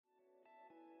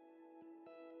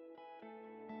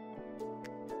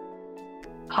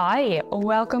Hi,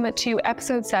 welcome to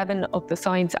episode 7 of The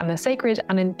Science and the Sacred.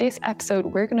 And in this episode,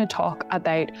 we're going to talk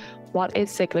about what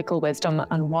is cyclical wisdom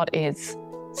and what is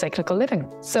cyclical living.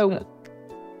 So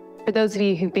for those of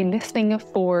you who've been listening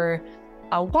for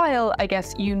a while, I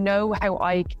guess you know how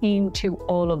I came to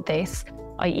all of this,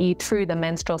 i.e. through the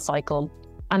menstrual cycle.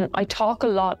 And I talk a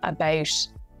lot about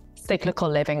cyclical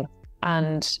living,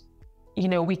 and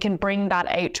we can bring that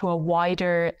out to a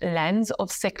wider lens of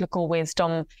cyclical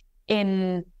wisdom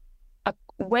in a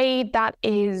way that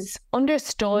is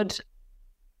understood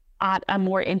at a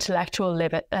more intellectual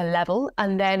level,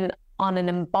 and then on an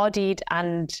embodied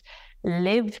and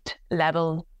lived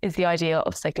level is the idea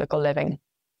of cyclical living.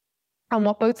 And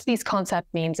what both of these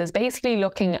concepts means is basically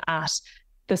looking at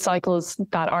the cycles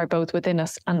that are both within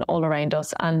us and all around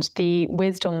us, and the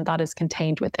wisdom that is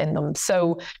contained within them.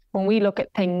 So when we look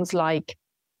at things like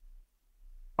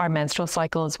our menstrual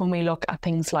cycles, when we look at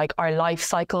things like our life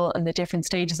cycle and the different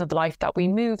stages of life that we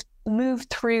move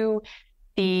through,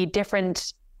 the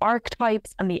different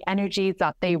archetypes and the energies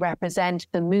that they represent,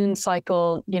 the moon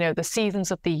cycle, the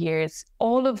seasons of the years,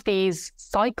 all of these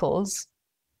cycles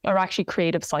are actually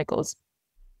creative cycles.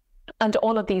 And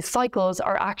all of these cycles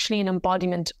are actually an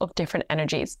embodiment of different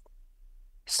energies.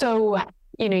 So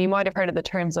you might have heard of the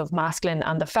terms of masculine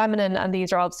and the feminine, and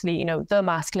these are obviously, the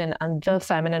masculine and the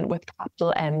feminine with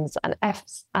capital M's and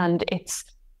F's. And it's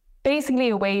basically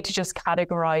a way to just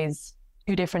categorize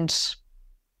two different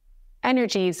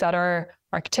energies that are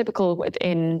archetypical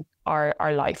within our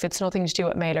life. It's nothing to do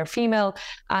with male or female,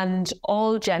 and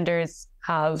all genders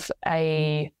have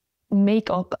a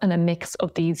makeup and a mix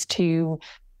of these two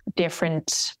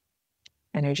different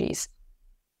energies.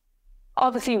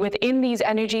 Obviously, within these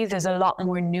energies, there's a lot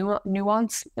more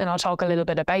nuance, and I'll talk a little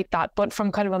bit about that. But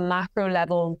from kind of a macro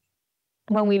level,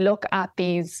 when we look at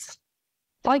these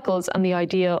cycles and the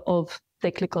idea of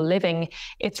cyclical living,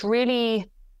 it's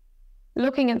really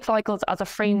looking at cycles as a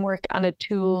framework and a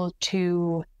tool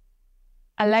to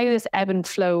allow this ebb and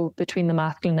flow between the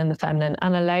masculine and the feminine,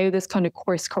 and allow this kind of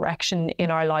course correction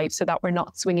in our life so that we're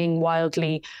not swinging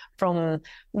wildly from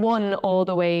one all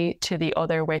the way to the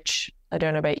other, which I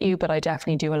don't know about you, but I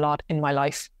definitely do a lot in my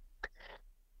life.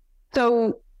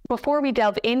 So before we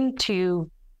delve into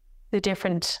the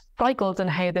different cycles and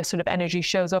how this sort of energy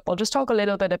shows up, I'll just talk a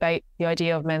little bit about the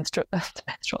idea of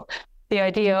the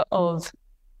idea of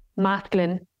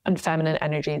masculine and feminine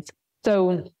energies.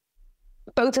 So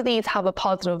both of these have a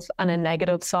positive and a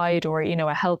negative side, or,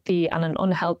 a healthy and an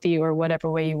unhealthy, or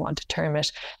whatever way you want to term it.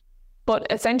 But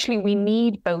essentially, we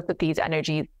need both of these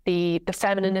energies. The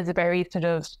feminine is a very sort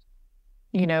of,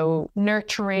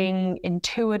 nurturing,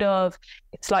 intuitive,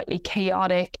 it's slightly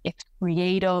chaotic, it's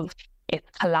creative, it's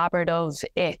collaborative,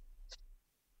 it's,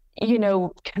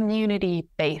 community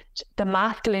based. The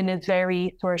masculine is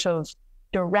very sort of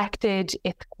directed,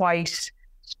 it's quite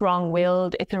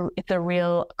strong-willed, it's a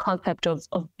real concept of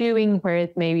doing,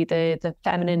 whereas maybe the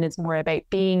feminine is more about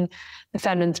being. The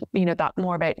feminine's, that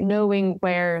more about knowing,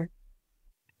 where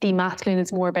the masculine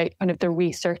is more about kind of the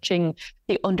researching,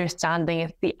 the understanding,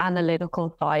 it's the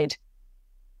analytical side.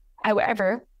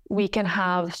 However, we can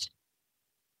have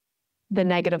the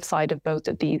negative side of both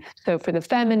of these. So for the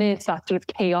feminine, it's that sort of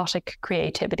chaotic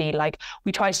creativity. Like,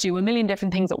 we try to do a million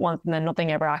different things at once, and then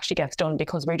nothing ever actually gets done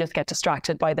because we just get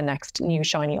distracted by the next new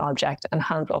shiny object. And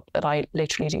hands up that I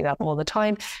literally do that all the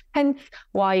time. Hence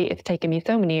why it's taken me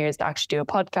so many years to actually do a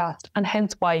podcast, and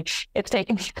hence why it's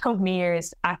taken me so many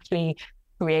years to actually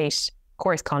create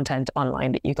course content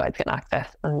online that you guys can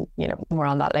access. And, more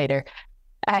on that later.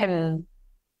 I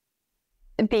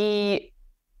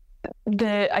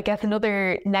guess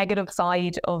another negative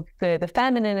side of the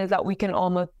feminine is that we can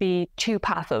almost be too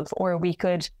passive, or we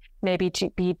could maybe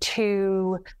be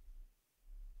too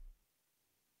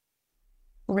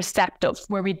receptive,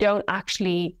 where we don't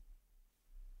actually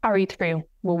carry through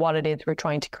with what it is we're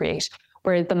trying to create.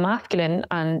 Whereas the masculine,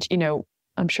 and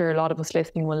I'm sure a lot of us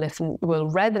listening will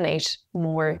resonate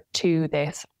more to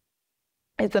this,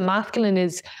 is the masculine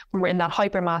is, when we're in that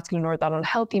hyper masculine or that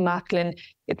unhealthy masculine,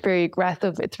 it's very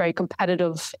aggressive, it's very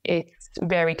competitive, it's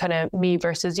very kind of me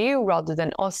versus you rather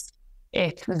than us.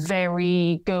 It's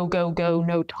very go, go, go,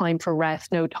 no time for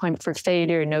rest, no time for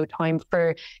failure, no time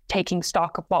for taking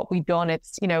stock of what we've done.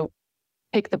 It's,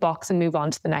 pick the box and move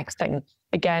on to the next thing.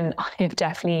 Again, I have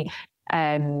definitely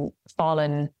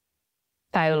fallen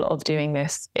foul of doing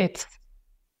this. It's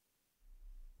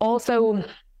also,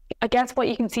 I guess, what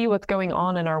you can see what's going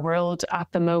on in our world at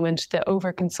the moment, the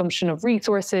overconsumption of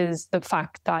resources, the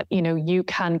fact that, you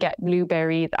can get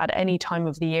blueberries at any time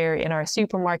of the year in our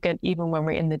supermarket, even when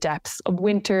we're in the depths of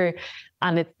winter,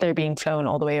 and they're being flown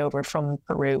all the way over from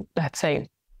Peru, let's say.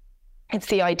 It's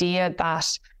the idea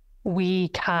that we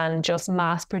can just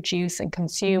mass produce and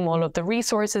consume all of the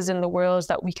resources in the world,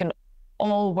 that we can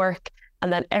all work,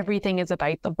 and that everything is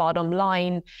about the bottom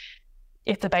line.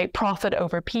 It's about profit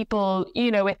over people.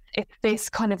 It's this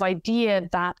kind of idea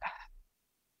that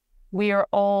we are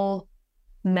all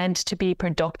meant to be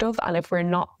productive. And if we're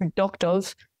not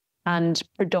productive, and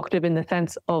productive in the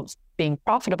sense of being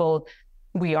profitable,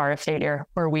 we are a failure,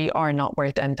 or we are not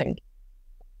worth anything.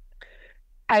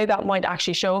 How that might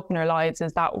actually show up in our lives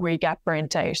is that we get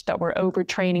burnt out, that we're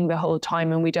overtraining the whole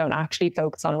time and we don't actually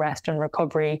focus on rest and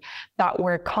recovery, that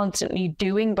we're constantly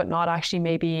doing but not actually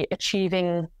maybe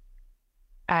achieving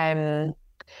kind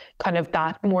of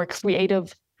that more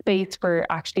creative space for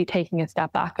actually taking a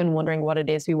step back and wondering what it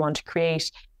is we want to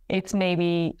create. It's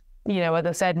maybe, as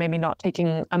I said, maybe not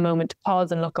taking a moment to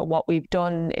pause and look at what we've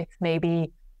done. It's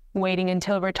maybe waiting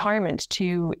until retirement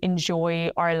to enjoy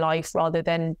our life rather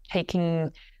than taking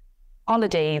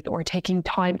holidays or taking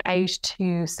time out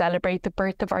to celebrate the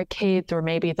birth of our kids, or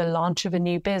maybe the launch of a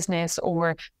new business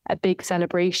or a big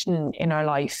celebration in our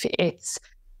life. It's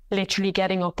literally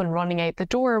getting up and running out the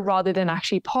door rather than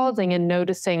actually pausing and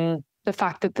noticing the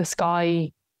fact that the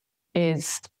sky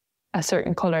is a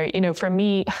certain color. For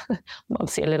me, I'm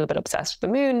obviously a little bit obsessed with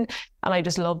the moon and I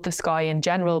just love the sky in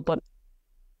general, but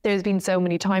there's been so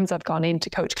many times I've gone in to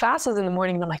coach classes in the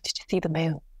morning and I'm like, did you see the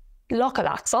moon? Look at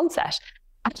that sunset.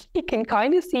 And you can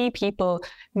kind of see people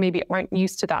maybe aren't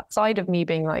used to that side of me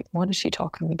being like, what is she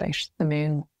talking about? The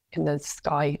moon in the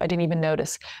sky. I didn't even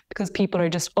notice, because people are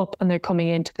just up and they're coming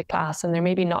into the class and they're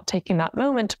maybe not taking that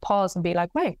moment to pause and be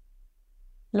like, wait,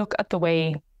 look at the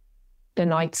way the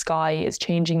night sky is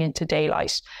changing into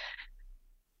daylight.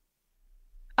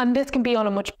 And this can be on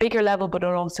a much bigger level, but it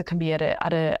also can be at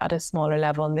a smaller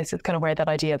level. And this is kind of where that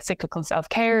idea of cyclical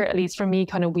self-care, at least for me,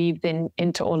 kind of weaved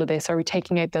into all of this. Are we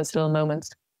taking out those little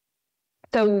moments?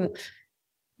 So,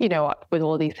 with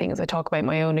all these things, I talk about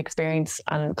my own experience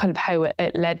and kind of how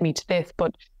it led me to this.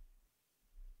 But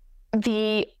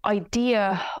the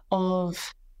idea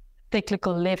of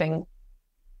cyclical living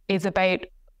is about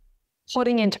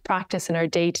putting into practice in our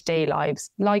day-to-day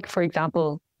lives, like, for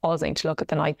example, pausing to look at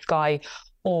the night sky,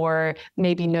 or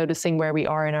maybe noticing where we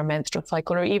are in our menstrual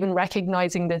cycle, or even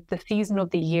recognizing the season of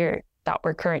the year that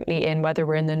we're currently in, whether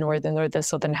we're in the northern or the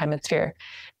southern hemisphere.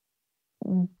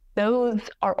 Those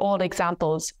are all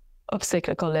examples of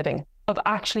cyclical living, of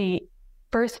actually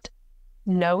first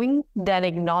knowing, then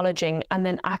acknowledging, and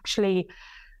then actually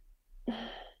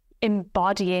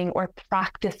embodying or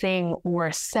practicing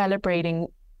or celebrating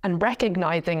and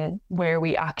recognizing where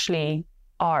we actually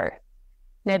are.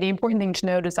 Now, the important thing to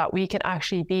note is that we can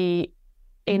actually be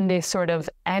in this sort of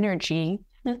energy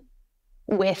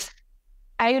without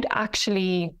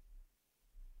actually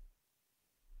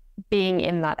being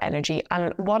in that energy.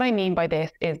 And what I mean by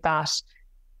this is that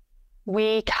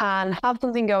we can have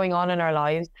something going on in our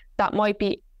lives that might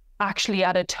be actually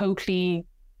at a totally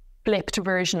flipped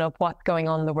version of what's going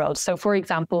on in the world. So, for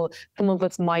example, some of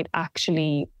us might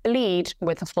actually bleed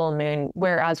with a full moon,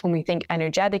 whereas when we think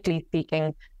energetically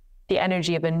speaking, the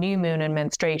energy of a new moon and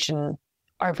menstruation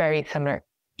are very similar.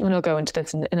 And I'll go into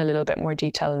this in a little bit more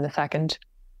detail in a second.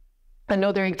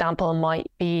 Another example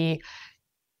might be,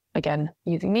 again,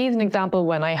 using me as an example,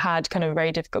 when I had kind of a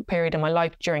very difficult period in my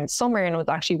life during summer and was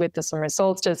actually with the summer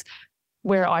solstice,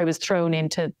 where I was thrown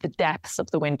into the depths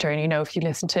of the winter. And, if you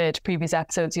listen to previous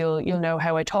episodes, you'll know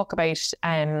how I talk about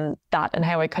that and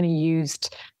how I kind of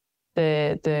used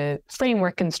the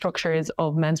framework and structures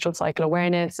of menstrual cycle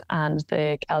awareness and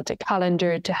the Celtic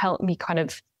calendar to help me kind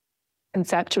of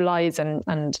conceptualize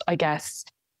and I guess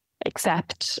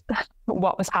accept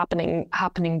what was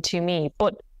happening to me.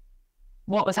 But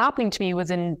what was happening to me was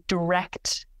in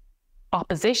direct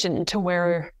opposition to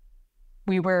where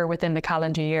we were within the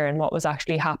calendar year and what was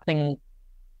actually happening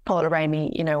all around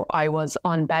me. I was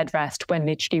on bed rest when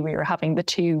literally we were having the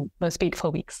two most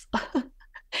beautiful weeks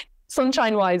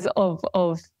sunshine wise of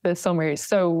the summer.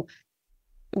 So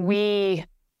we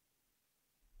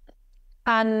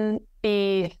can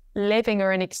be living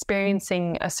or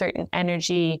experiencing a certain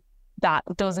energy that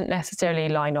doesn't necessarily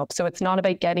line up. So it's not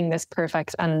about getting this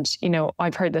perfect. And,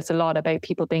 I've heard this a lot about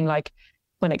people being like,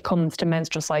 when it comes to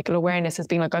menstrual cycle awareness, as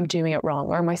being like, I'm doing it wrong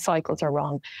or my cycles are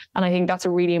wrong. And I think that's a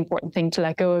really important thing, to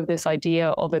let go of this idea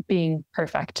of it being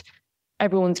perfect.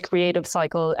 Everyone's creative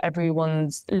cycle,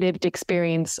 everyone's lived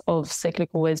experience of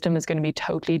cyclical wisdom is going to be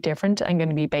totally different and going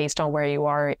to be based on where you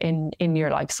are in your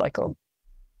life cycle.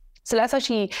 So let's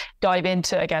actually dive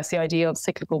into, I guess, the idea of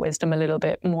cyclical wisdom a little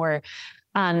bit more.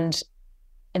 And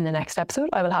in the next episode,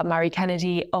 I will have Mary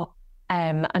Kennedy up,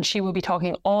 and she will be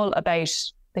talking all about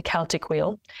the Celtic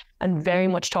wheel, and very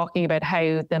much talking about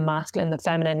how the masculine, the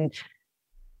feminine,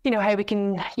 how we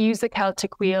can use the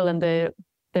Celtic wheel and the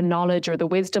knowledge or the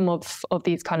wisdom of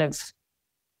these kind of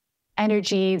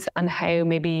energies, and how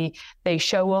maybe they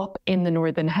show up in the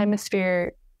Northern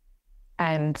Hemisphere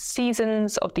and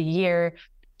seasons of the year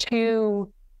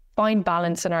to find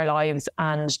balance in our lives,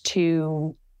 and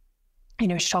to, she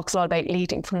talks a lot about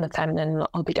leading from the feminine.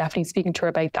 I'll be definitely speaking to her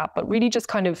about that, but really just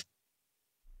kind of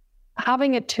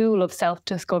having a tool of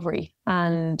self-discovery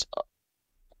and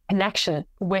connection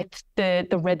with the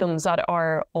rhythms that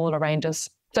are all around us.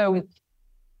 So,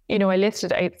 I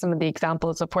listed out some of the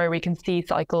examples of where we can see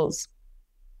cycles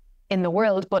in the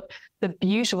world, but the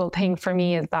beautiful thing for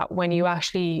me is that when you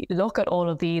actually look at all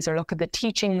of these, or look at the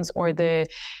teachings or the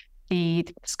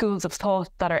schools of thought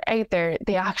that are out there,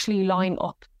 they actually line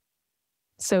up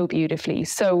so beautifully.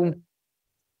 So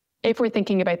if we're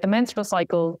thinking about the menstrual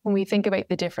cycle, when we think about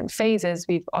the different phases,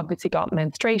 we've obviously got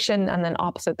menstruation, and then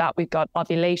opposite that, we've got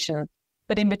ovulation.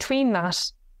 But in between that,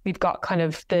 we've got kind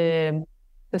of the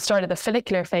start of the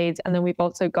follicular phase, and then we've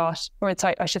also got,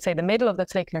 the middle of the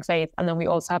follicular phase, and then we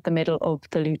also have the middle of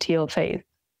the luteal phase.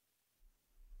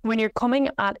 When you're coming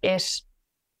at it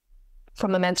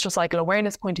from a menstrual cycle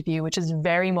awareness point of view, which is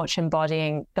very much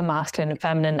embodying the masculine and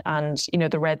feminine, and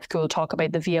the Red School talk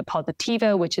about the via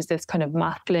positiva, which is this kind of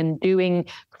masculine doing,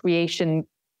 creation,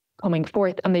 coming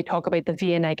forth, and they talk about the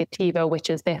via negativa, which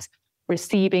is this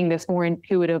receiving, this more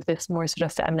intuitive, this more sort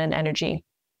of feminine energy.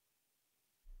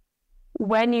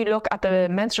 When you look at the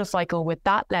menstrual cycle with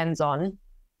that lens on,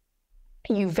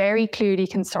 you very clearly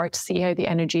can start to see how the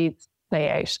energies play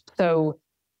out. So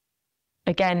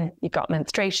again, you've got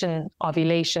menstruation,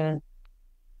 ovulation.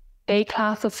 They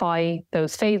classify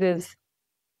those phases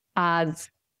as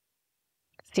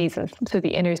seasons, so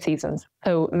the inner seasons.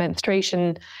 So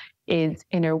menstruation is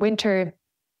inner winter,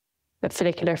 the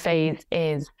follicular phase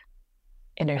is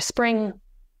inner spring,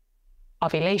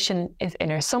 ovulation is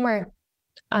inner summer,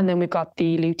 and then we've got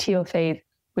the luteal phase,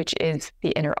 which is the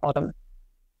inner autumn.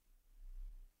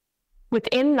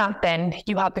 Within that, then,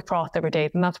 you have the crossover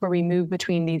days, and that's where we move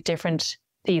between these different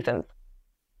seasons.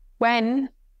 When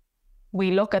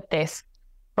we look at this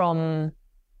from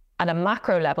at a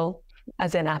macro level,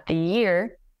 as in at the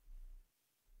year,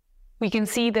 we can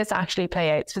see this actually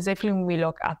play out, specifically when we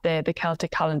look at the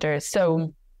Celtic calendar.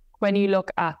 So when you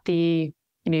look at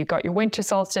you've got your winter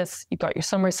solstice, you've got your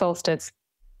summer solstice,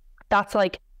 that's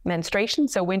like menstruation.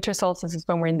 So winter solstice is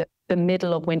when we're in the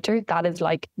middle of winter. That is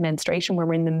like menstruation, when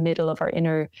we're in the middle of our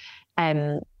inner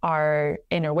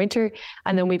winter.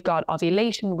 And then we've got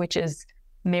ovulation, which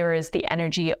mirrors the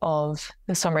energy of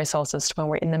the summer solstice, when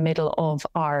we're in the middle of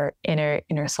our inner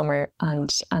summer, and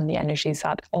the energies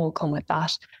that all come with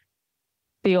that.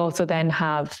 We also then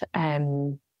have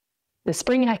the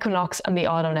spring equinox and the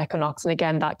autumn equinox. And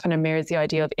again, that kind of mirrors the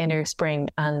idea of inner spring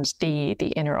and the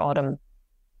inner autumn.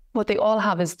 What they all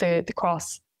have is the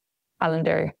cross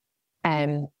calendar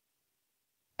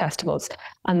festivals,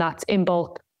 and that's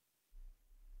Imbolc,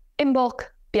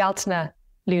 Bealtaine,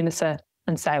 Lunasa,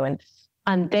 and Samhain.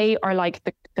 And they are like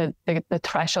the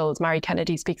thresholds. Mary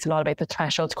Kennedy speaks a lot about the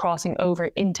thresholds crossing over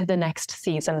into the next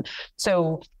season.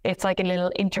 So it's like a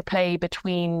little interplay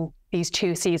between these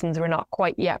two seasons. We're not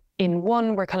quite yet in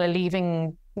one. We're kind of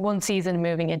leaving one season,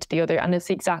 moving into the other. And it's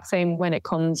the exact same when it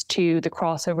comes to the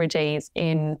crossover days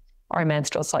in our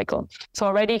menstrual cycle. So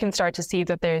already you can start to see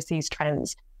that there's these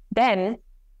trends. Then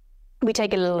we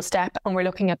take a little step and we're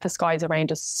looking at the skies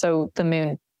around us. So the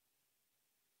moon,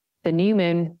 the new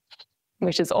moon,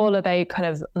 which is all about kind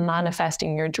of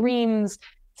manifesting your dreams,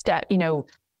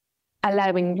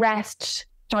 allowing rest,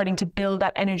 starting to build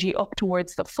that energy up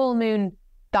towards the full moon.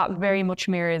 That very much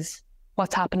mirrors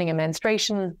what's happening in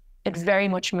menstruation. It very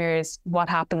much mirrors what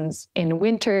happens in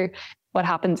winter, what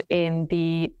happens in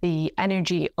the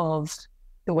energy of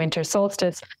the winter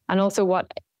solstice, and also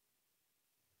what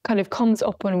kind of comes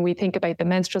up when we think about the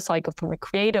menstrual cycle from a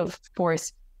creative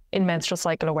force in menstrual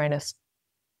cycle awareness.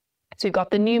 So we've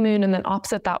got the new moon, and then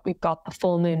opposite that, we've got the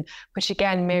full moon, which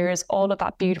again mirrors all of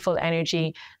that beautiful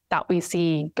energy that we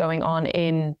see going on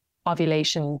in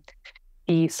ovulation,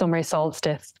 the summer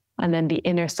solstice, and then the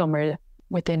inner summer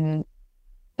within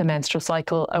the menstrual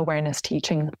cycle awareness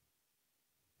teaching.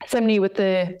 Similarly, with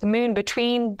the moon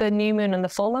between the new moon and the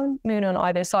full moon on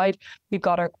either side, we've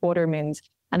got our quarter moons.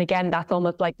 And again, that's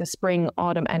almost like the spring,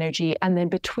 autumn energy. And then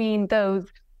between those,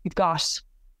 we've got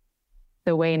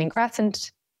the waning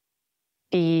crescent,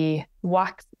 the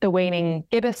waning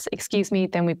gibbous,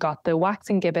 then we've got the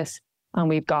waxing gibbous, and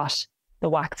we've got the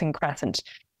waxing crescent.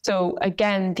 So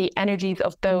again, the energies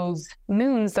of those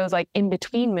moons, those like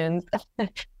in-between moons,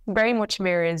 very much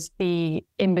mirrors the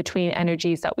in-between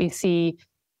energies that we see,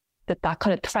 that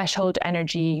kind of threshold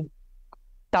energy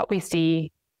that we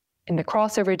see in the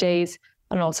crossover days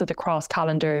and also the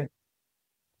cross-calendar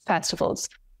festivals.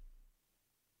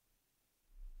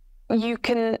 You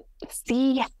can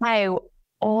see how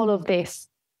all of this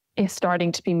is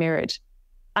starting to be mirrored.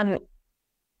 And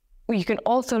you can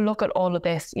also look at all of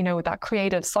this, that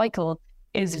creative cycle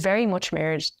is very much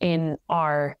mirrored in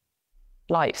our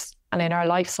lives and in our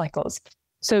life cycles.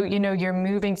 So, you're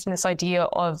moving from this idea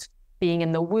of being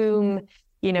in the womb,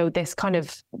 this kind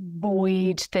of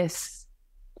void, this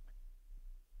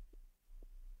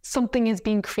something is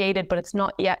being created, but it's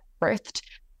not yet birthed.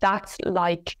 That's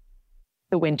like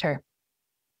the winter.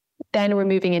 Then we're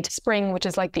moving into spring, which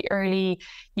is like the early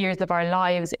years of our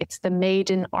lives. It's the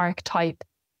maiden archetype.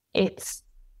 It's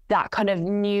that kind of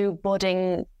new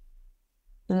budding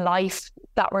life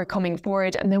that we're coming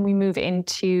forward. And then we move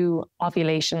into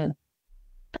ovulation.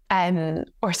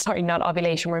 Not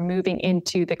ovulation. We're moving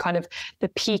into the kind of the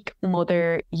peak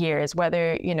mother years,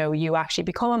 whether, you actually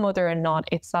become a mother or not.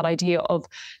 It's that idea of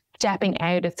stepping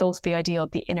out. It's also the idea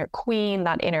of the inner queen,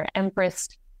 that inner empress.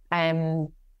 And,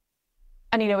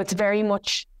 it's very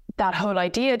much that whole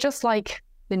idea, just like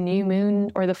the new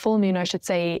moon, or the full moon, I should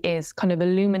say, is kind of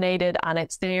illuminated and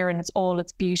it's there and it's all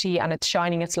its beauty and it's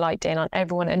shining its light down on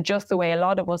everyone. And just the way a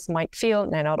lot of us might feel,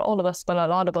 now not all of us, but a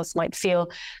lot of us might feel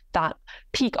that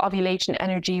peak ovulation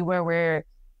energy where we're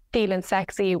feeling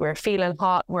sexy, we're feeling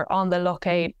hot, we're on the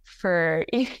lookout for,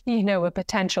 a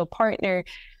potential partner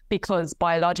because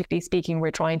biologically speaking, we're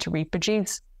trying to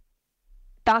reproduce.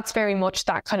 That's very much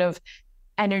that kind of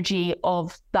energy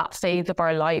of that phase of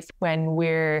our life when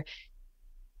we've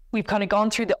kind of gone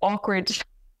through the awkward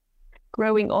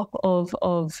growing up of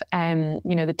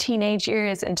the teenage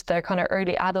years into the kind of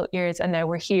early adult years. And now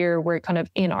we're kind of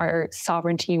in our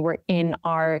sovereignty, we're in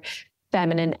our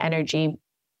feminine energy.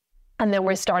 And then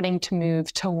we're starting to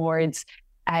move towards,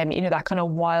 that kind of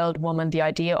wild woman, the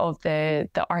idea of the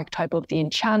archetype of the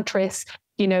enchantress.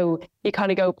 You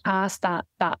kind of go past that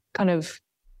kind of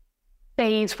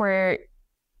phase where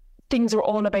things are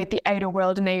all about the outer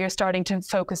world, and now you're starting to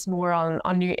focus more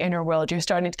on your inner world. You're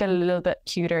starting to get a little bit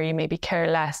cuter. You maybe care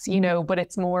less, but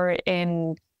it's more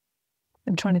in.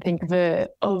 I'm trying to think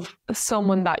of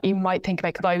someone that you might think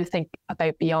about, because I would think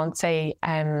about Beyonce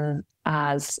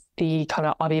as the kind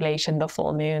of ovulation, the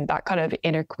full moon, that kind of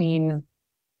inner queen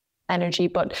energy.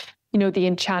 But the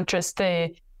enchantress,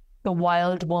 the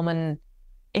wild woman,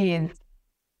 is,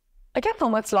 I guess,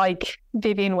 almost like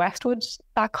Vivienne Westwood.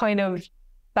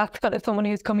 That's kind of someone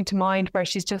who's coming to mind, where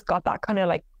she's just got that kind of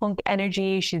like punk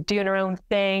energy. She's doing her own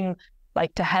thing,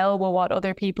 like to hell with what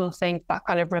other people think, that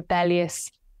kind of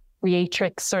rebellious,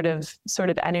 creatrix sort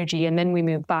of energy. And then we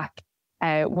move back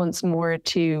once more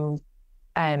to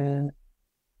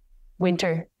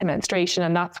winter and menstruation.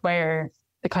 And that's where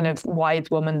the kind of wise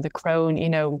woman, the crone,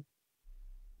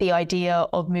 the idea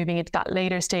of moving into that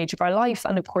later stage of our life,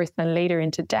 and of course then later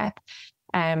into death.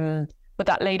 But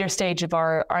that later stage of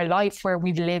our life where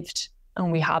we've lived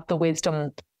and we have the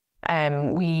wisdom,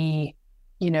 we,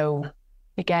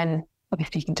 again, I'll be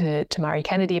speaking to Mary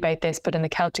Kennedy about this, but in the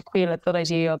Celtic wheel, it's that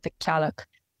idea of the Cailleach,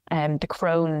 the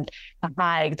crone, the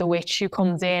hag, the witch who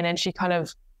comes in and she kind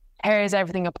of tears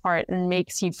everything apart and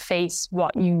makes you face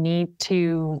what you need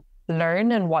to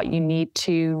learn and what you need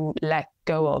to let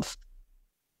go of.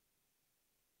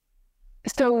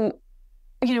 So,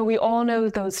 we all know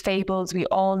those fables, we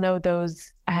all know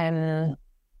those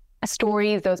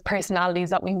stories, those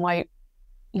personalities that we might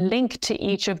link to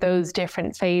each of those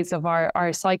different phases of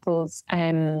our cycles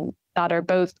that are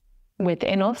both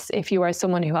within us. If you are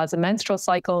someone who has a menstrual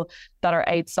cycle, that are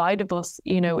outside of us,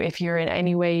 if you're in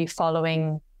any way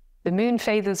following the moon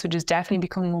phases, which has definitely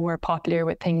become more popular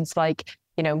with things like,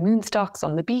 moon stocks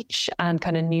on the beach and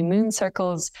kind of new moon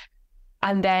circles.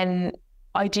 And then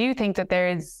I do think that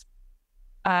there's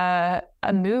a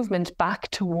movement back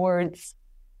towards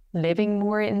living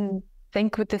more in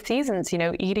sync with the seasons,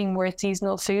 eating more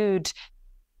seasonal food,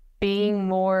 being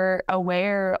more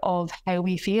aware of how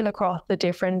we feel across the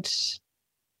different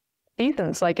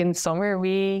seasons. Like in summer,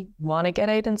 we want to get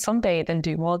out and sunbathe and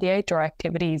do all the outdoor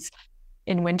activities.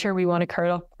 In winter, we want to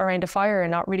curl up around a fire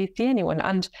and not really see anyone.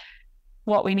 And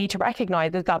what we need to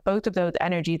recognize is that both of those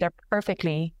energies are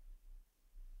perfectly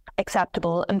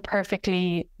acceptable and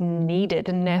perfectly needed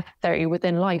and necessary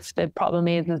within life. The problem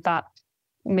is that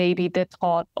maybe the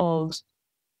thought of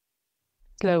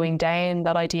slowing down,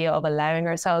 that idea of allowing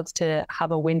ourselves to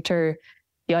have a winter,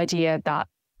 the idea that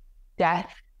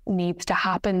death needs to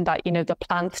happen, that, the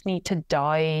plants need to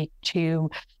die to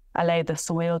allow the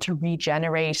soil to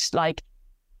regenerate. Like,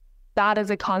 that as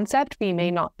a concept we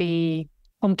may not be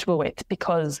comfortable with,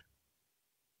 because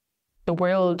the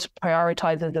world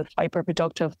prioritizes this hyper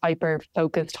productive, hyper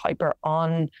focused, hyper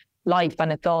on life,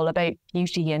 and it's all about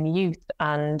beauty and youth.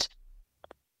 And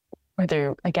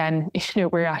whether, again,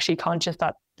 we're actually conscious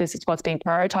that this is what's being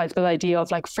prioritized, but the idea of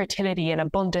like fertility and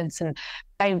abundance and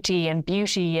bounty and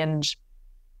beauty, and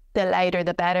the lighter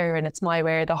the better, and it's my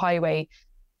way or the highway.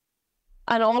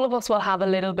 And all of us will have a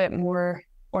little bit more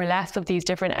or less of these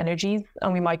different energies,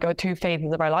 and we might go through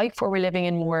phases of our life where we're living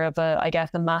in more of a, I guess,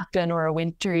 a masculine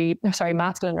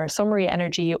or summery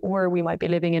energy, or we might be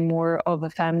living in more of a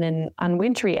feminine and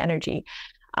wintry energy.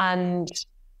 And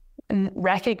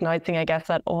recognizing, I guess,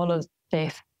 that all of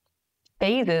these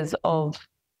phases of,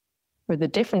 or the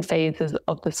different phases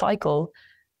of the cycle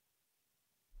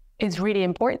is really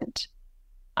important.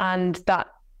 And that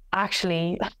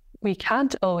actually we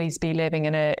can't always be living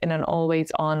in an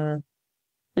always on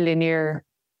linear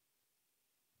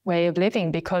way of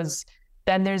living, because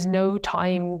then there's no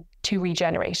time to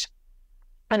regenerate.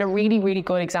 And a really, really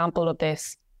good example of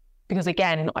this, because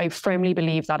again, I firmly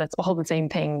believe that it's all the same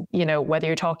thing, whether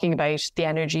you're talking about the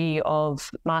energy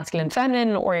of masculine,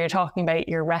 feminine, or you're talking about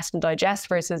your rest and digest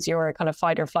versus your kind of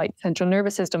fight or flight central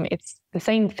nervous system, it's the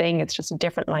same thing. It's just a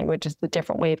different language, it's a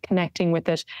different way of connecting with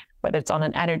it, whether it's on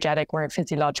an energetic or a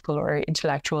physiological or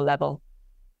intellectual level.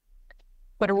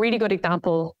 But a really good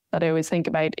example that I always think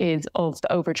about is of the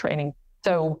overtraining.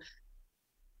 So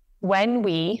for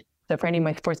any of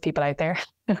my sports people out there,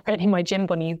 for any of my gym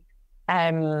bunnies,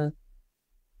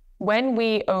 when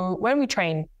we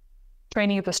train,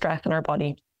 training is a stress in our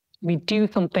body. We do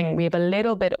something, we have a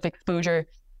little bit of exposure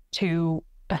to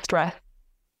a stress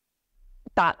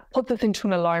that puts us into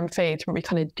an alarm phase where we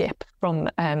kind of dip from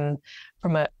a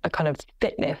kind of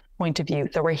fitness point of view.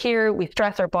 So we're here, we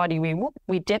stress our body,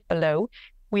 we dip below.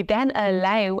 We then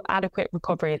allow adequate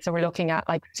recovery. So we're looking at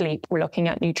like sleep, we're looking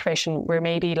at nutrition, we're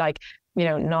maybe like,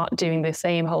 not doing the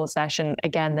same whole session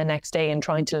again the next day and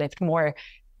trying to lift more.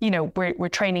 We're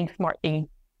training smartly.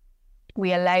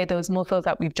 We allow those muscles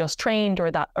that we've just trained,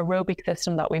 or that aerobic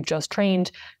system that we've just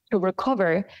trained, to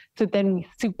recover. So then we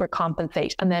super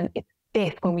compensate. And then it's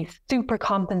this, when we super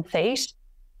compensate,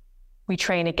 we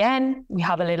train again, we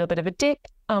have a little bit of a dip,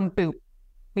 boom.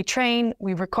 We train,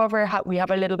 we recover, we have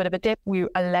a little bit of a dip, we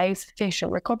allow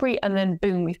sufficient recovery, and then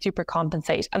boom, we super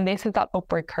compensate. And this is that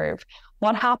upward curve.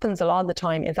 What happens a lot of the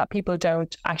time is that people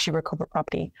don't actually recover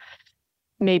properly.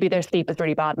 Maybe their sleep is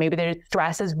really bad. Maybe their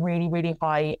stress is really, really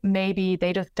high. Maybe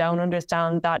they just don't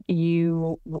understand that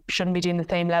you shouldn't be doing the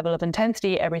same level of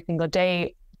intensity every single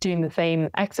day, doing the same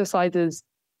exercises,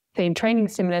 same training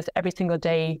stimulus every single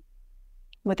day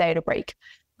without a break.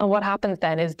 And what happens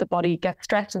then is the body gets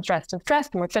stressed and stressed and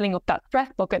stressed, and we're filling up that stress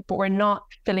bucket, but we're not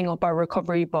filling up our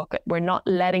recovery bucket. We're not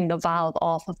letting the valve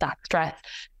off of that stress.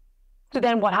 So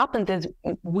then what happens is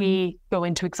we go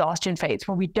into exhaustion phase,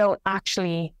 where we don't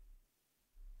actually,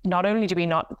 not only do we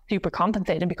not super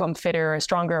compensate and become fitter or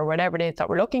stronger or whatever it is that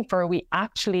we're looking for, we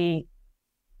actually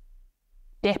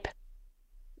dip.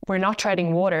 We're not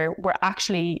treading water. We're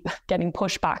actually getting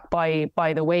pushed back by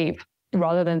the wave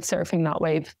rather than surfing that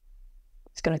wave.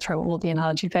 It's going to throw all the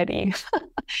analogies out at you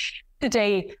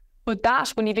today. But that,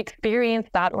 when you've experienced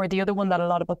that, or the other one that a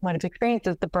lot of us might have experienced,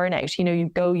 is the burnout.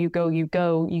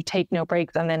 You take no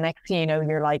breaks, and then next thing you know,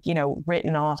 you're like,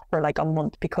 written off for like a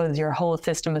month because your whole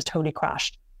system is totally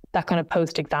crashed. That kind of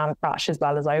post-exam crash, as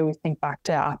well, as I always think back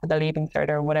to after the leaving cert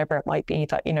or whatever it might be,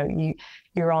 that,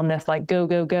 you're on this like go,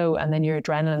 go, go, and then your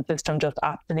adrenaline system just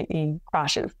absolutely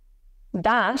crashes.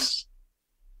 That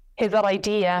is that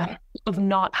idea of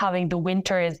not having the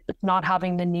winters, it's not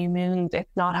having the new moons, it's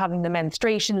not having the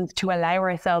menstruations, to allow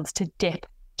ourselves to dip,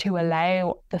 to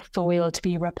allow the soil to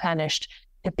be replenished,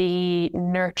 to be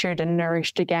nurtured and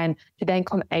nourished again, to then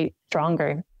come out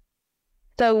stronger.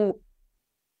 So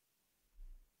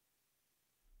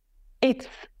it's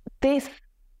this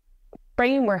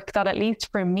framework that, at least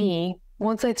for me,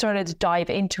 once I started to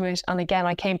dive into it, and again,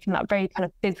 I came from that very kind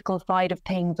of physical side of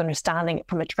things, understanding it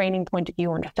from a training point of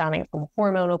view, understanding it from a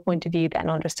hormonal point of view, then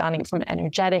understanding it from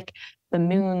energetic, the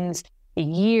moons, the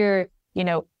year,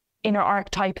 inner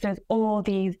archetypes. There's all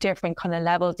these different kind of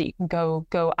levels that you can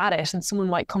go at it. And someone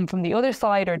might come from the other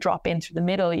side or drop into the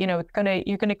middle. You're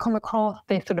gonna come across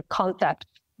this sort of concept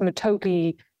from a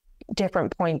totally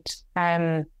different point.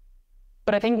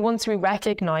 But I think once we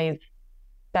recognize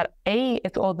that A,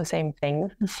 it's all the same thing.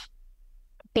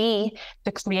 B,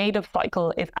 the creative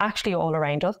cycle is actually all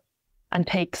around us and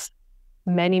takes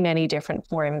many, many different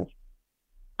forms.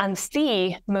 And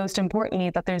C, most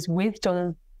importantly, that there's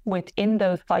wisdom within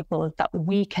those cycles that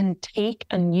we can take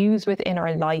and use within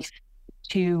our life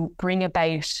to bring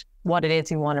about what it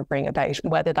is we want to bring about,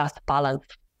 whether that's balance,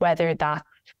 whether that's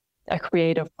a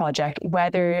creative project,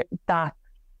 whether that's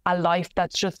a life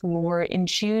that's just more in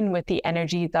tune with the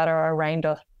energies that are around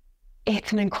us.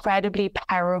 It's an incredibly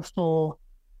powerful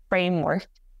framework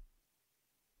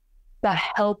that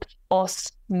helps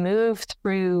us move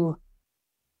through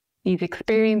these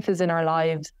experiences in our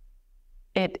lives.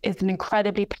 It is an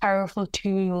incredibly powerful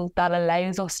tool that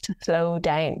allows us to slow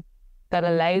down, that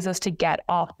allows us to get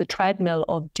off the treadmill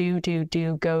of do,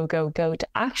 go, to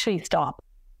actually stop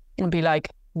and be like,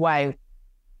 wow,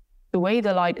 the way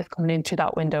the light is coming in through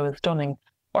that window is stunning.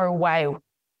 Or wow,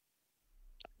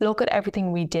 look at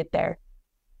everything we did there.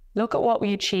 Look at what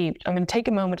we achieved. I'm going to take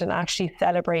a moment and actually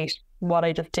celebrate what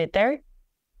I just did there.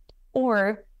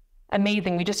 Or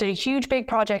amazing, we just did a huge big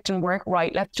project and work.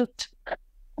 Right, let's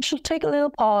just take a little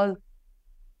pause,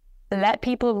 let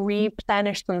people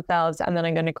replenish themselves, and then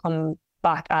I'm going to come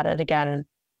back at it again.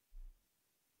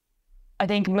 I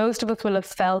think most of us will have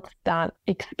felt that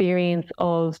experience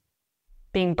of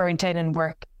being burnt out in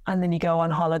work, and then you go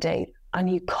on holiday and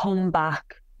you come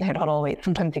back. Now, not always.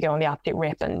 Sometimes you go on the absolute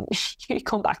rip and you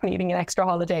come back needing an extra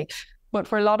holiday. But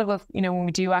for a lot of us, when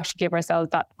we do actually give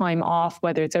ourselves that time off,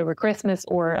 whether it's over Christmas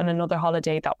or on another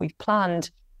holiday that we've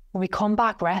planned, we come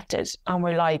back rested and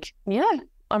we're like, yeah,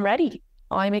 I'm ready.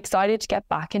 I'm excited to get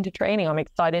back into training. I'm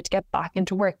excited to get back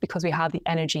into work because we have the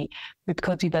energy,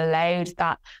 because we've allowed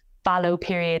that fallow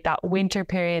period, that winter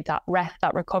period, that rest,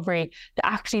 that recovery, to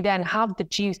actually then have the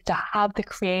juice, to have the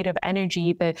creative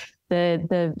energy, the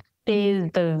fizz,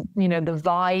 the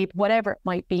vibe, whatever it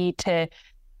might be, to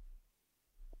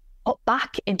put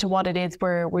back into what it is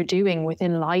we're doing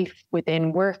within life,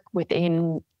 within work,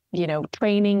 within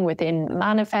training, within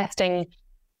manifesting.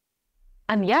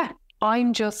 And yeah,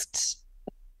 I'm just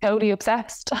totally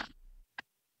obsessed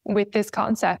with this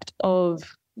concept of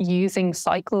using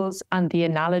cycles and the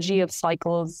analogy of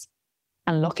cycles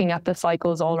and looking at the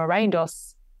cycles all around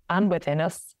us and within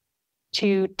us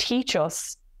to teach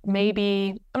us,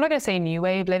 maybe, I'm not going to say new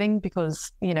way of living,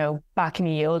 because, back in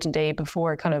the olden day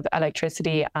before kind of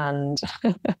electricity and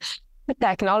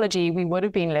technology, we would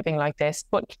have been living like this.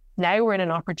 But now we're in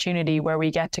an opportunity where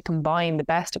we get to combine the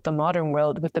best of the modern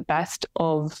world with the best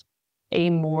of a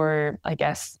more, I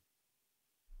guess,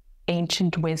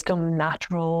 ancient wisdom,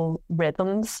 natural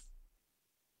rhythms,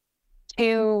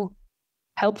 to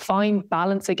help find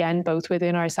balance again, both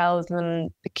within ourselves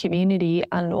and the community,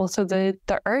 and also the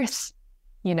earth.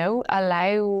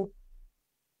 Allow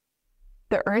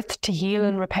the earth to heal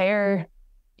and repair,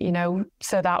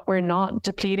 so that we're not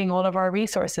depleting all of our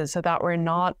resources, so that we're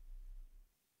not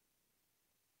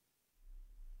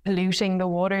polluting the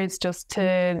waters just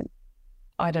to,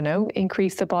 I don't know,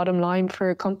 increase the bottom line for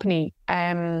a company.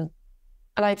 And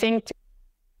I think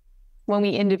when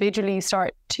we individually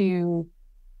start to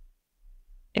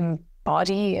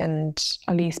embody and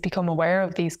at least become aware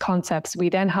of these concepts, we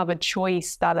then have a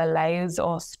choice that allows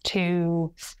us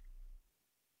to,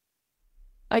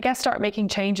 I guess, start making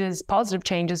changes, positive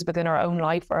changes within our own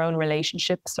life, our own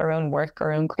relationships, our own work,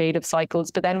 our own creative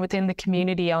cycles, but then within the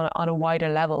community on a wider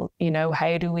level.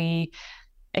 How do we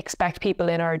expect people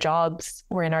in our jobs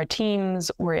or in our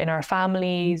teams or in our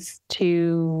families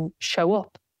to show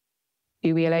up?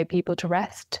 Do we allow people to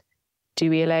rest? Do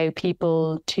we allow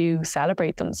people to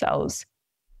celebrate themselves?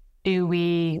 Do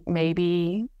we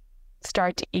maybe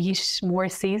start to eat more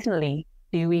seasonally?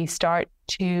 Do we start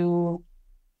to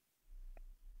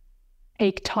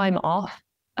take time off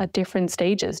at different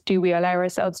stages? Do we allow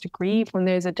ourselves to grieve when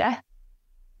there's a death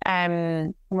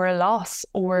or a loss,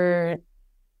 or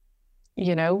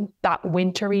that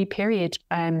wintry period?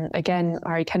 Again,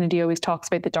 Ari Kennedy always talks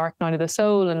about the dark night of the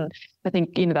soul, and I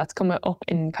think that's come up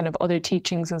in kind of other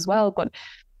teachings as well. But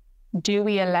do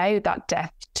we allow that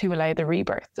death to allow the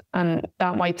rebirth? And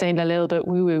that might sound a little bit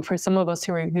woo-woo for some of us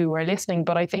who are listening,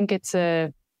 but I think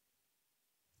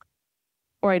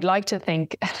I'd like to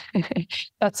think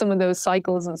that some of those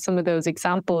cycles and some of those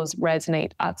examples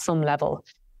resonate at some level.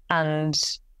 And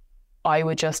I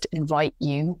would just invite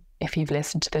you, if you've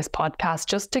listened to this podcast,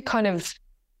 just to kind of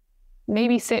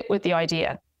maybe sit with the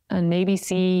idea and maybe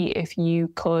see if you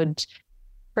could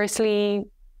firstly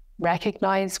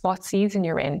recognize what season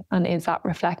you're in, and is that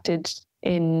reflected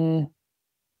in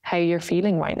how you're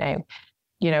feeling right now?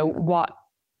 What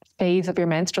phase of your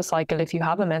menstrual cycle, if you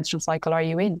have a menstrual cycle, are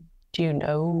you in? Do you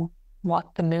know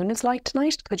what the moon is like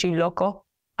tonight? Could you look up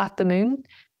at the moon?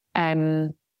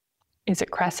 Is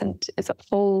it crescent? Is it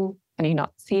full? Can you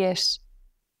not see it?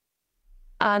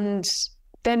 And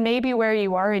then maybe where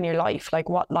you are in your life, like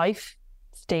what life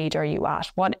stage are you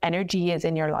at? What energy is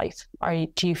in your life?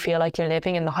 Do you feel like you're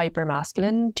living in the hyper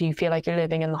masculine? Do you feel like you're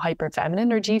living in the hyper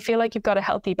feminine? Or do you feel like you've got a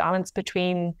healthy balance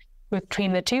between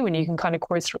the two, and you can kind of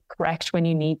course correct when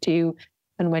you need to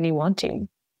and when you want to?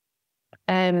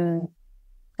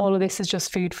 All of this is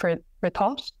just food for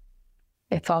thought.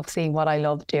 It's obviously what I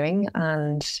love doing,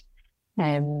 and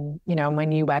my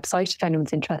new website, if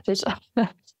anyone's interested.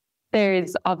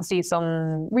 There's obviously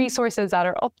some resources that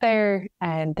are up there,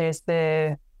 and there's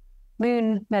the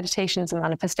moon meditations and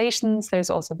manifestations. There's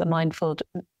also the mindful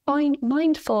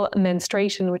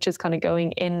menstruation, which is kind of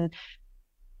going in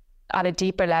at a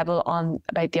deeper level on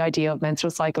about the idea of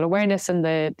menstrual cycle awareness and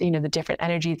the different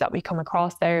energies that we come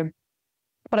across there.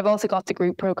 But I've also got the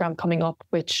group program coming up,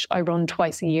 which I run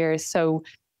twice a year. So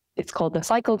it's called the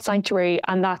Cycle Sanctuary,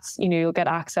 and that's, you'll get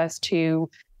access to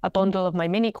a bundle of my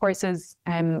mini courses,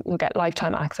 and you'll get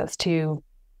lifetime access to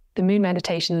the moon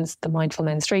meditations, the mindful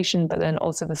menstruation, but then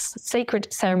also the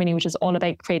sacred ceremony, which is all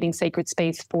about creating sacred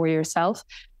space for yourself.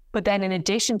 But then in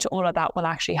addition to all of that, we'll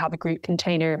actually have a group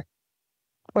container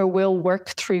where we'll work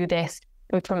through this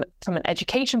both from an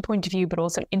education point of view, but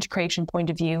also an integration point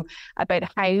of view, about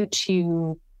how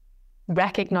to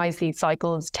recognize these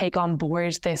cycles, take on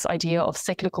board this idea of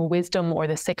cyclical wisdom or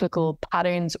the cyclical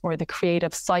patterns or the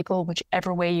creative cycle,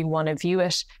 whichever way you want to view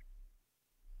it,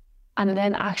 and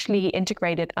then actually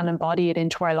integrate it and embody it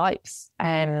into our lives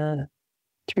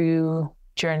through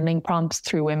journaling prompts,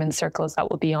 through women's circles that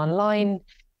will be online,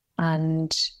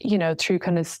 and through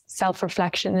kind of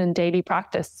self-reflection and daily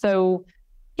practice. So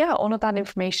yeah, all of that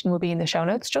information will be in the show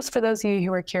notes, just for those of you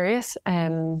who are curious.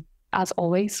 As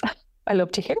always, I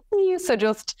love to hear from you. So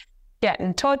just get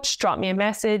in touch, drop me a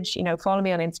message, follow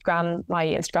me on Instagram. My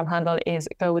Instagram handle is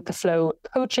Go With The Flow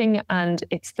Coaching, and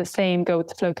it's the same,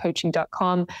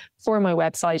 gowiththeflowcoaching.com for my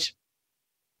website.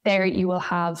 There you will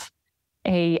have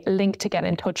a link to get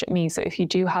in touch with me. So if you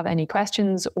do have any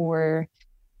questions, or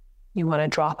you want to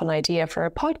drop an idea for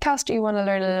a podcast, or you want to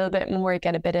learn a little bit more,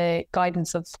 get a bit of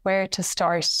guidance of where to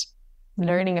start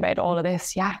learning about all of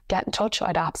this, get in touch.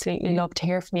 I'd absolutely love to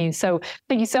hear from you. So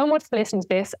thank you so much for listening to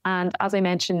this. And as I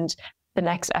mentioned, the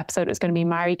next episode is going to be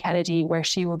Mary Kennedy, where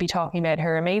she will be talking about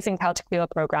her amazing Celtic Wheel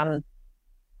program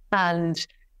and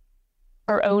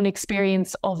her own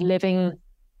experience of living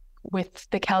with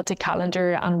the Celtic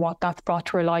calendar and what that's brought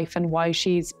to her life, and why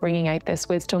she's bringing out this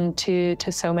wisdom to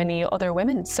so many other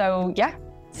women. So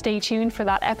stay tuned for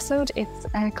that episode. It's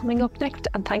coming up next.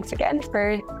 And thanks again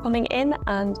for coming in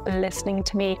and listening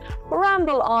to me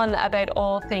ramble on about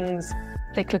all things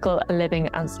cyclical living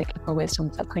and cyclical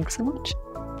wisdom. So thanks so much.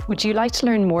 Would you like to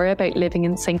learn more about living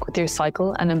in sync with your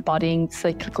cycle and embodying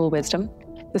cyclical wisdom?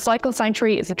 The Cycle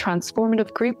Sanctuary is a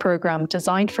transformative group program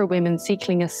designed for women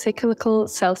seeking a cyclical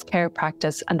self-care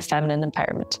practice and feminine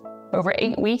empowerment. Over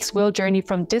 8 weeks, we'll journey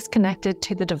from disconnected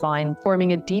to the divine,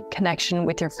 forming a deep connection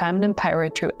with your feminine power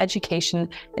through education,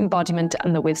 embodiment,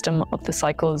 and the wisdom of the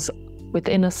cycles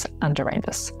within us and around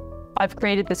us. I've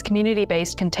created this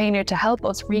community-based container to help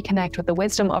us reconnect with the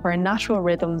wisdom of our natural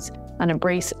rhythms and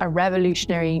embrace a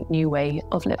revolutionary new way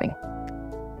of living.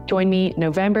 Join me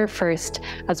November 1st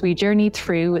as we journey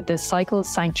through the Cycle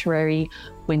Sanctuary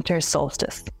winter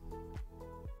solstice.